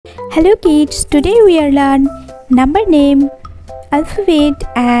Hello kids, today we are learn number name, alphabet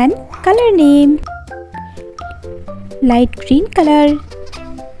and color name. Light green color,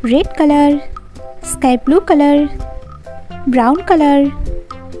 red color, sky blue color, brown color,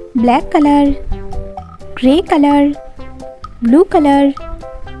 black color, gray color, blue color,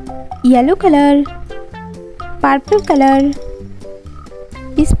 yellow color, purple color,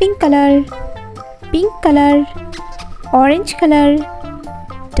 pink color, orange color,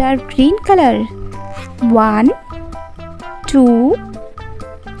 dark green color. 1 2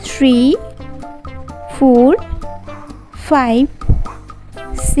 3 4 5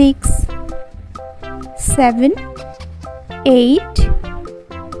 6 7 8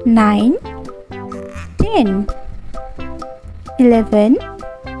 9 10 11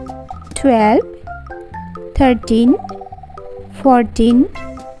 12 13 14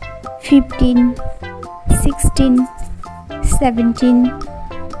 15 16 17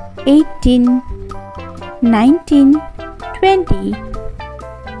 18 19 20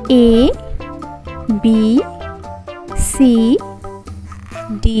 A B C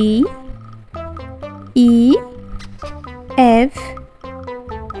D E F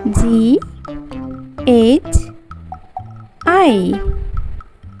G H I.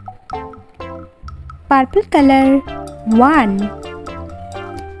 Purple color 1,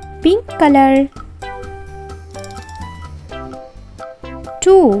 pink color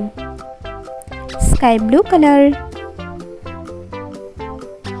 2, sky blue color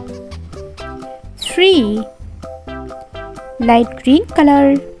 3, light green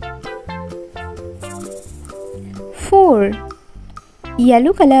color 4,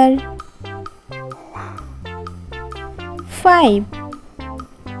 yellow color 5,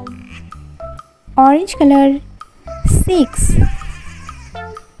 orange color 6,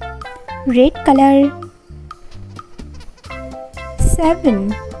 red color 7,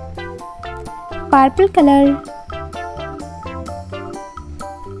 purple color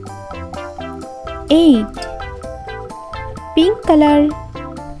 8, pink color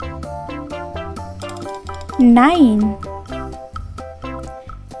 9,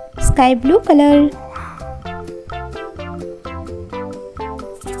 sky blue color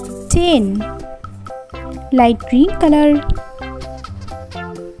 10, light green color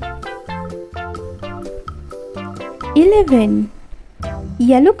 11,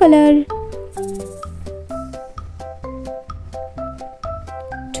 yellow color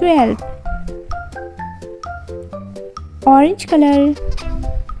 12, orange color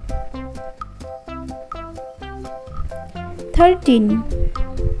 13,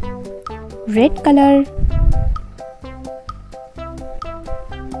 red color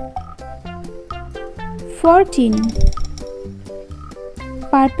 14,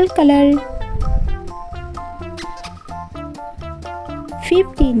 purple color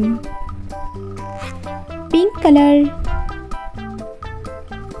 15, pink color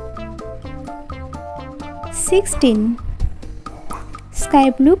 16, sky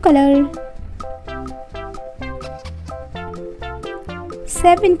blue color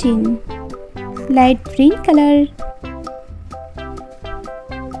 17, light green color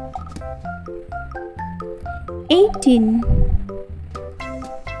 18,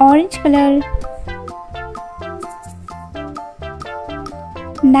 orange color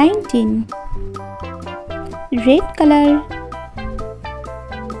 19, red color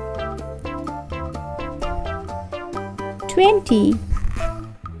 20,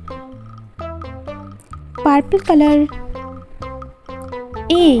 purple color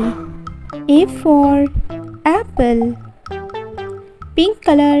A for apple, pink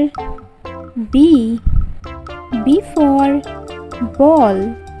color B for ball,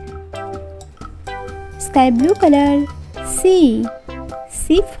 sky blue color C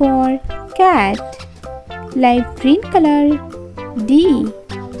for cat, light green color D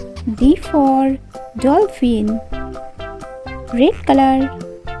for dolphin, red color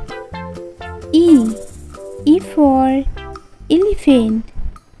E for elephant,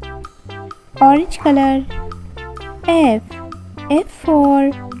 orange color F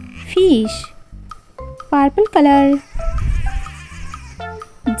for fish, purple color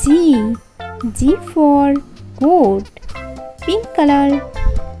G for goat, pink color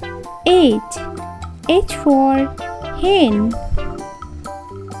H for hen,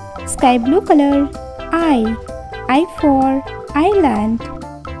 sky blue color I for island.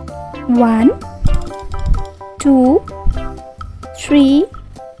 1 2 3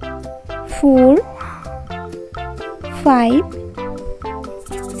 4 5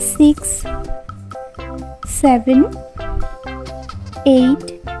 6 7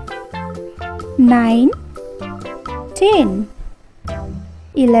 8 9 10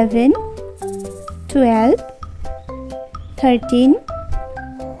 11, 12, 13,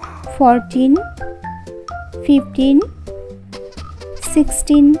 14, 15,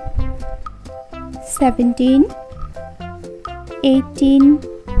 16, 17, 18,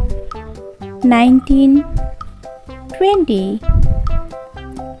 19, 20.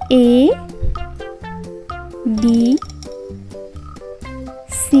 A, B,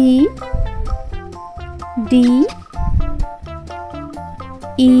 C, D,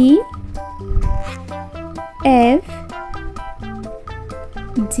 E, F,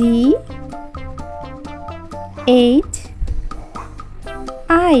 G, H,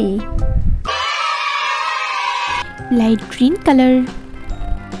 I. Light green color,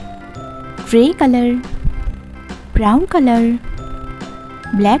 gray color, brown color,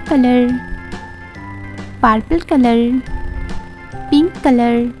 black color, purple color, pink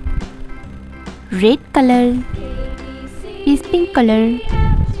color, red color, peach pink color,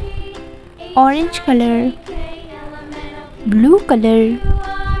 orange color, blue color,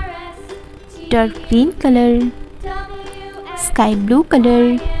 dark green color, sky blue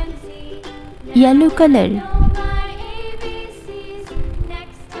color, yellow color.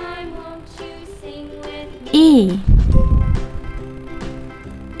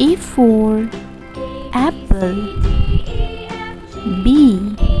 A for apple.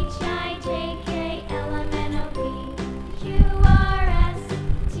 B,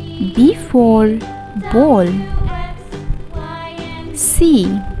 B for ball. C,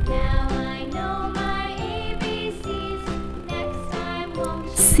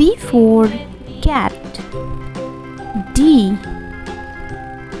 C for cat. D,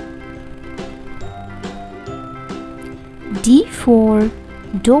 D for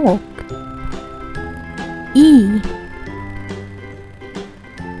dog. E,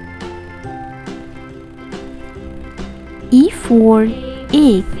 E for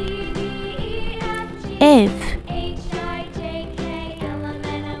egg. F,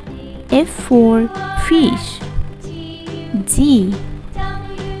 F for fish. G,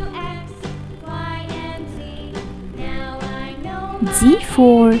 G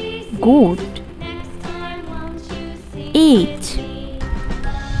for goat. H,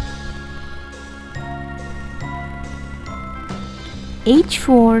 H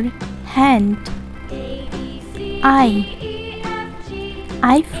for hand. I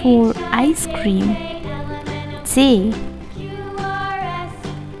for ice cream. J,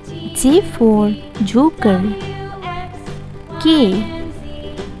 J for joker. K,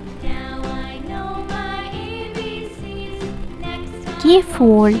 K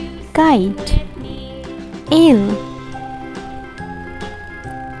for kite. L,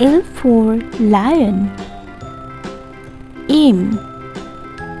 L for lion. M,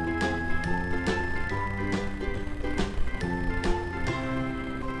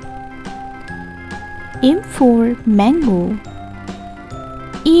 M for mango.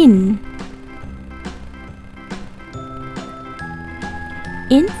 N,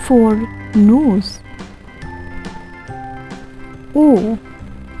 N for nose. O,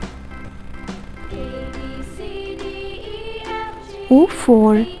 O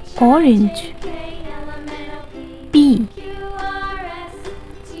for orange. P,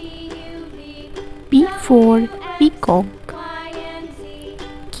 P for peacock.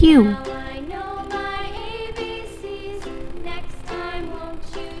 Q,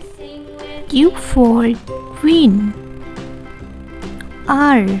 Q for queen.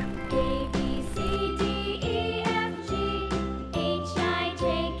 R,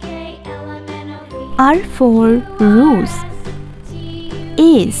 R for rose.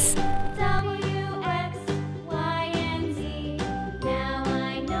 S,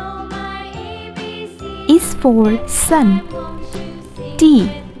 S for sun. T,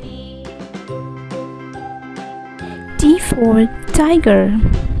 T for tiger.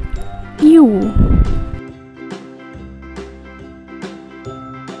 U,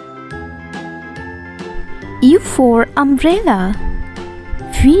 U for umbrella.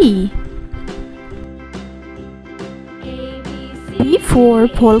 V, V for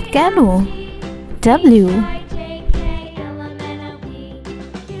volcano. W,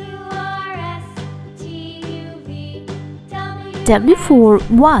 W for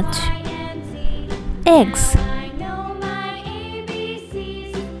watch. X,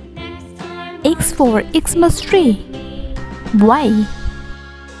 X for Xmas tree. Y,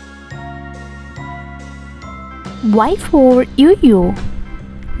 Y for yo-yo.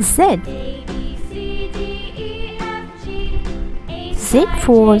 Z, Z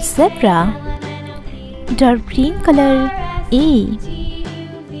for zebra. Dark green color. A,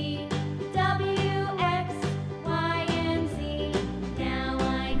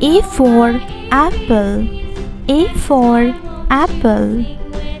 A for apple. A for apple.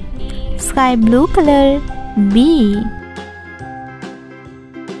 Sky blue color B.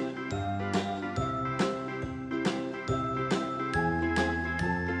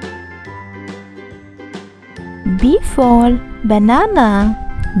 B for banana.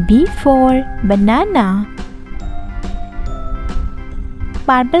 B for banana.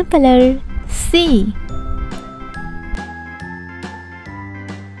 Purple color C.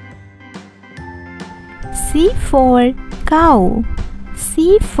 C for cow.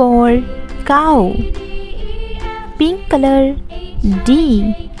 C for cow. Pink color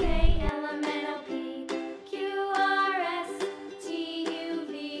D.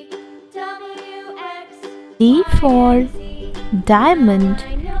 D for diamond.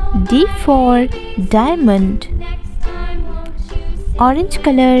 D for diamond. Orange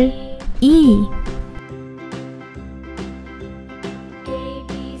color E.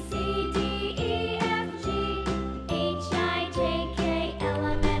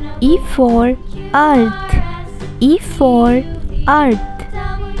 E for earth. E for earth.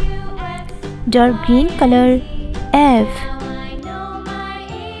 Dark green color F.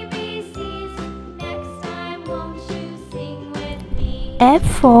 F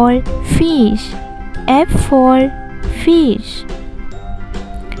for fish. F for fish.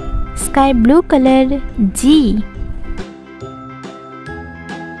 Sky blue color G.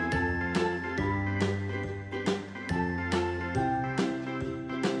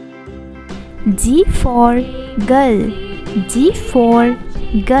 G for gull. G for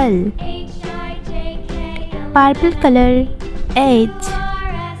gull. Purple color H.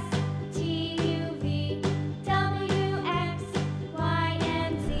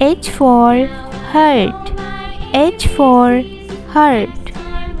 H for heart. H for heart.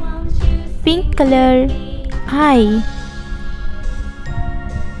 Pink color I.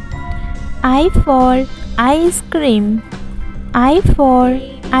 I for ice cream. I for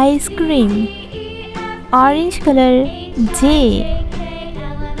ice cream. Orange color J.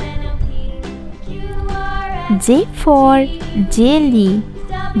 J for jelly.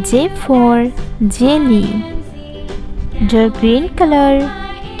 J for jelly. Dark green color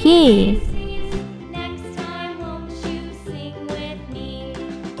K.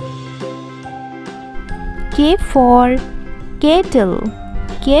 K for kettle.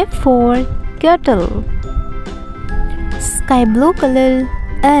 K for kettle. Sky blue color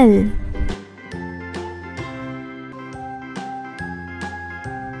L.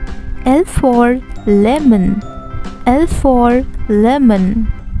 L for lemon. L for lemon.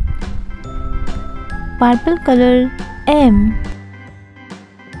 Purple color M.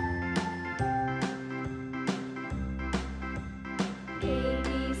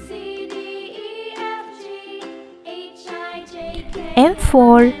 M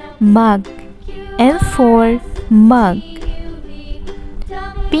for mug. M for mug.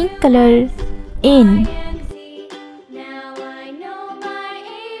 Pink color N.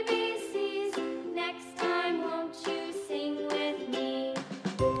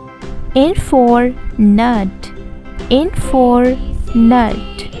 N for nut. N for nut.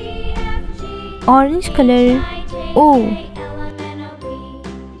 Orange color O.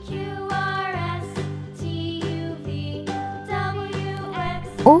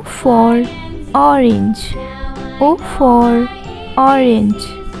 O for orange. O for orange.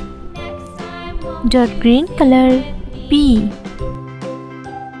 Dark green color P.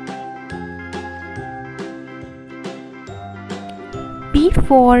 P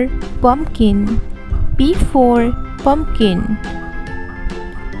for pumpkin. P for pumpkin.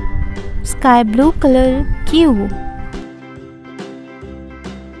 Sky blue color Q.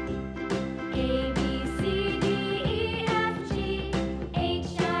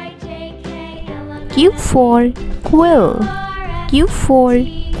 Q for quill. Q for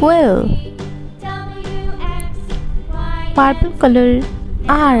quill. Purple color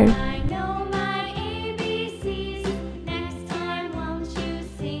R.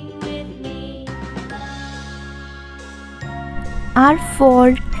 R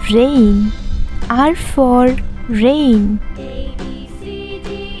for rain. R for rain.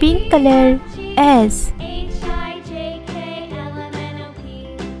 Pink color S.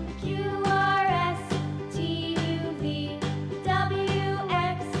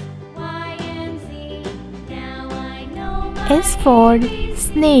 S for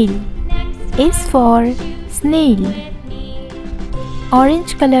snail. S for snail.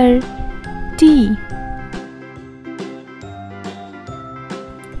 Orange color T.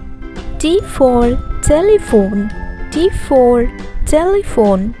 T for telephone. T for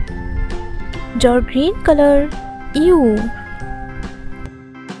telephone. Dark green color U.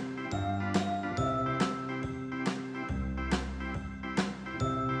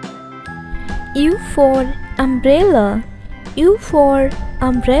 U for umbrella. U for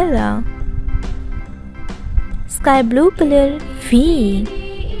umbrella. Sky blue color V.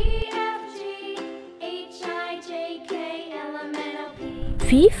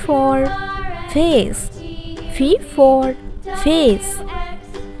 V for vase. V for vase.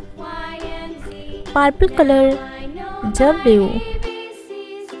 Purple color W.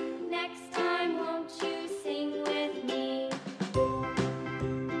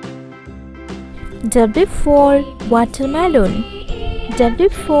 W for watermelon. W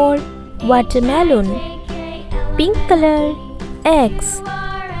for watermelon. Pink color X.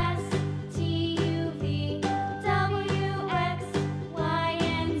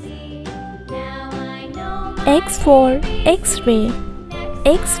 X for X-ray.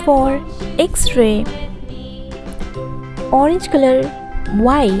 X for X-ray. Orange color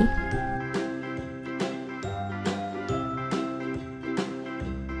Y.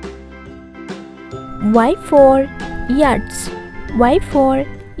 Y for yachts. Y for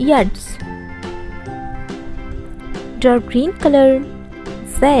yachts. Dark green color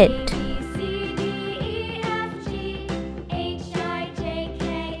Z.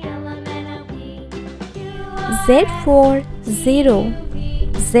 Z for zero.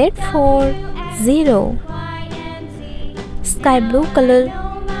 Z for zero. Sky blue color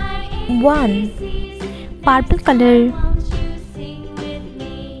 1. Purple color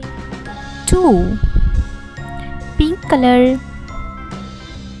 2. Pink color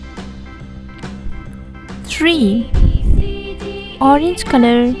 3. Orange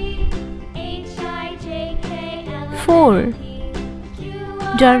color 4.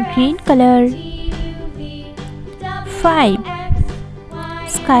 Dark green color 5.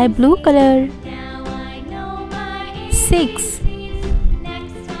 Sky blue color 6.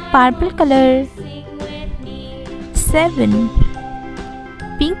 Purple color 7.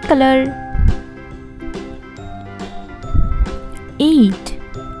 Pink color 8.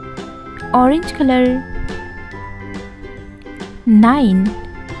 Orange color 9.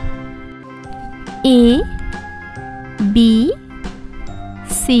 A B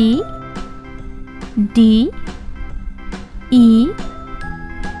C D E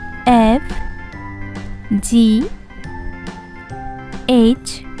F G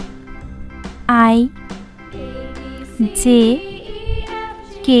H I J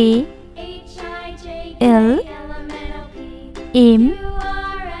K L M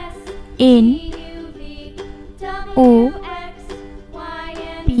N O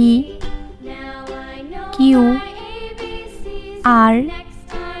P Q R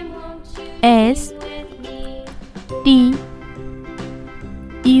S T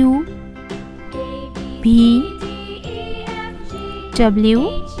U V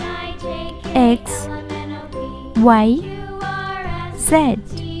W X Y Z.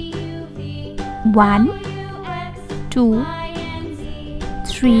 1 2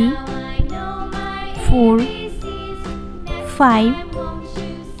 3 4 5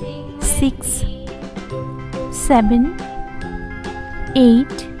 6 7 8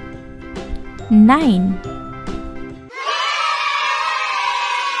 9